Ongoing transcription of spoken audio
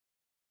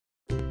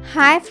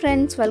Hi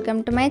friends,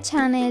 welcome to my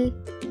channel.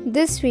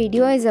 This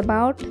video is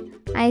about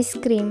ice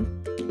cream.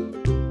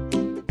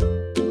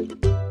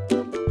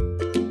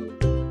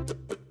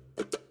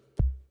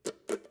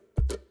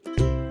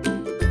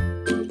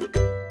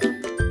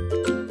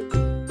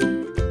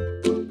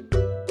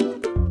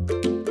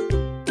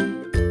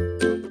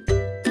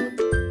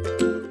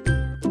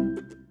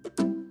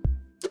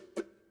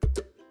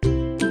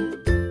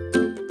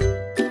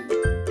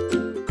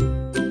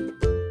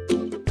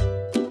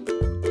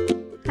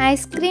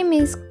 Ice cream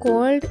is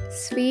cold,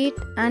 sweet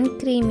and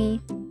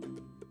creamy.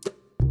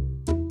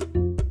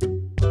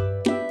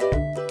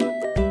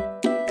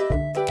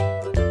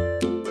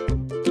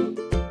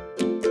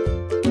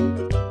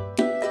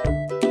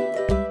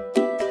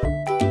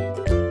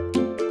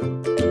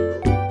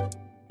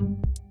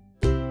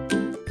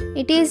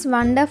 It is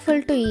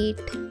wonderful to eat.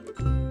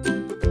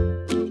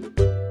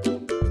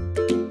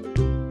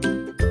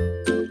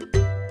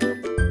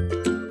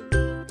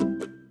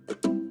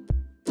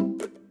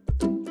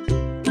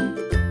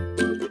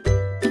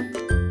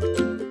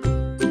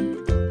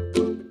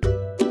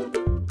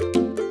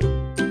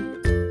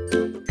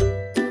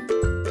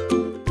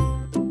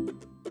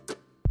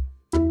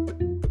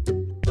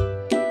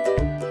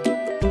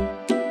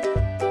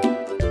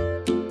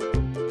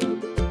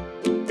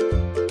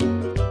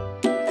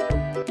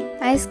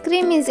 Ice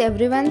cream is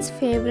everyone's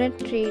favorite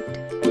treat.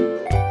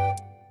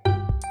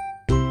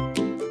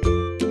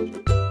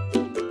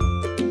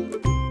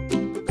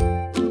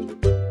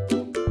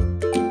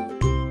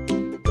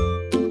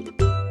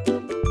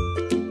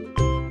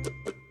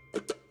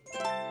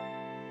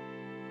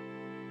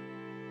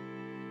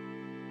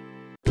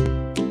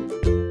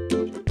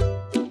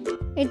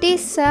 It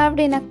is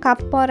served in a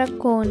cup or a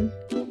cone.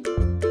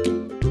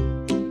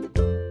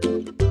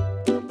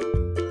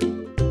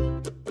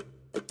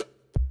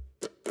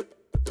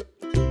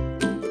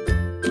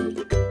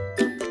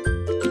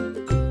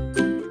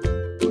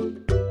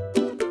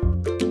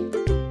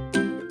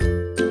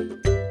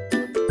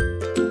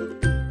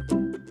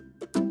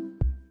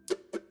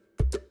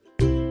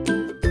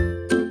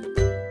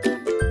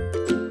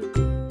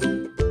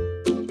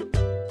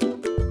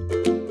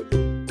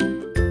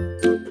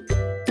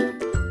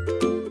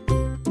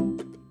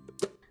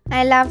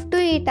 I love to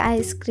eat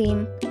ice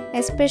cream,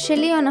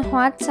 especially on a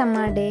hot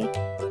summer day.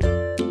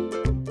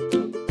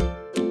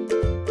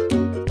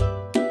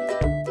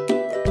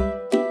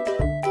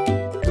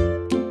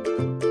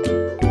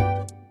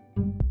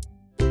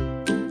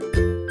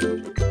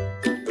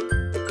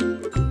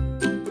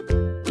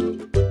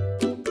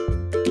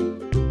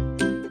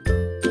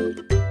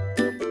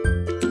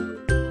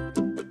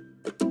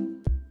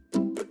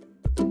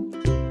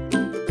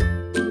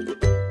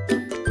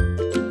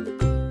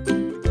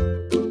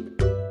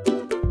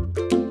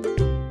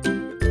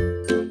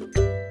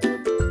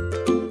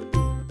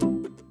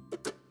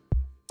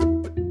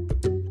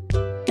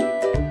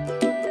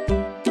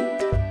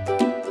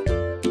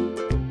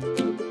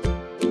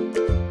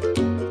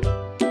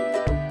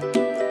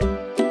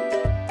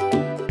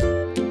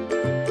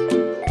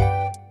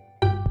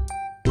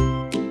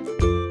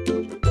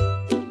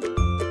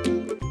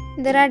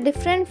 There are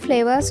different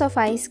flavors of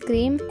ice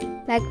cream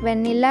like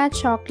vanilla,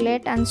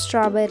 chocolate and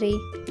strawberry.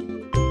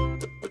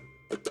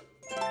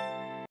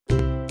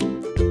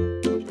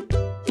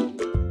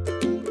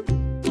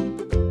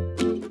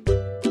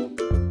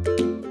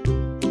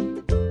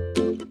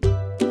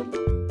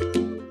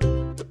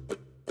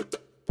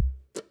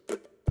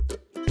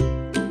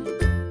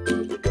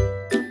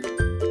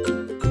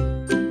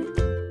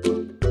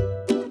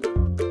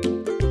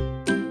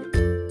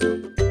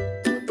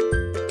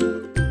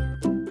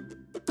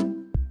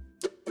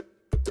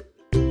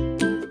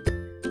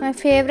 My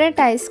favorite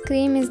ice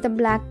cream is the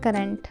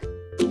blackcurrant.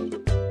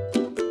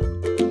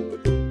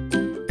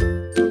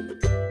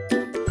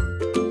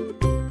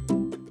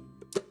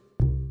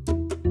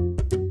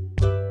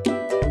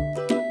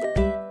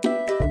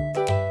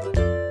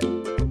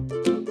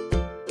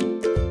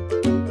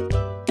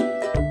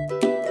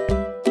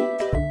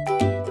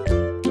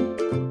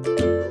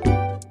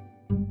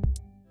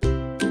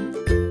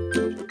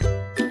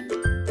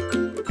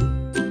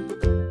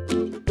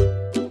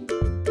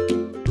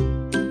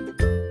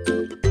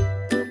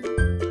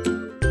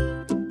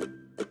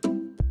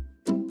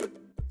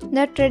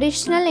 The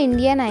traditional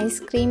Indian ice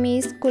cream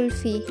is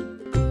kulfi.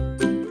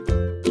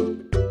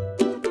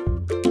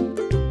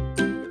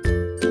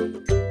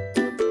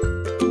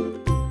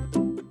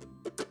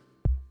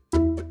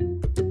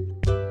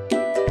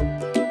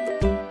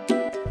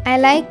 I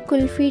like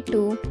kulfi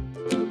too.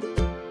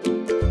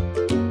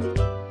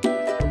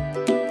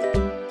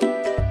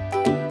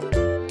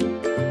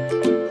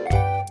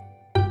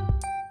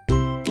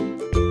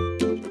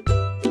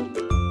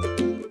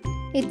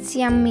 It's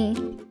yummy.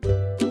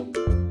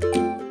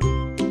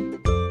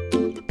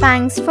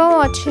 Thanks for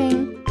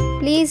watching.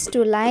 Please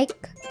do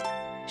like,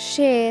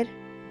 share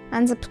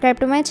and subscribe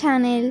to my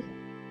channel.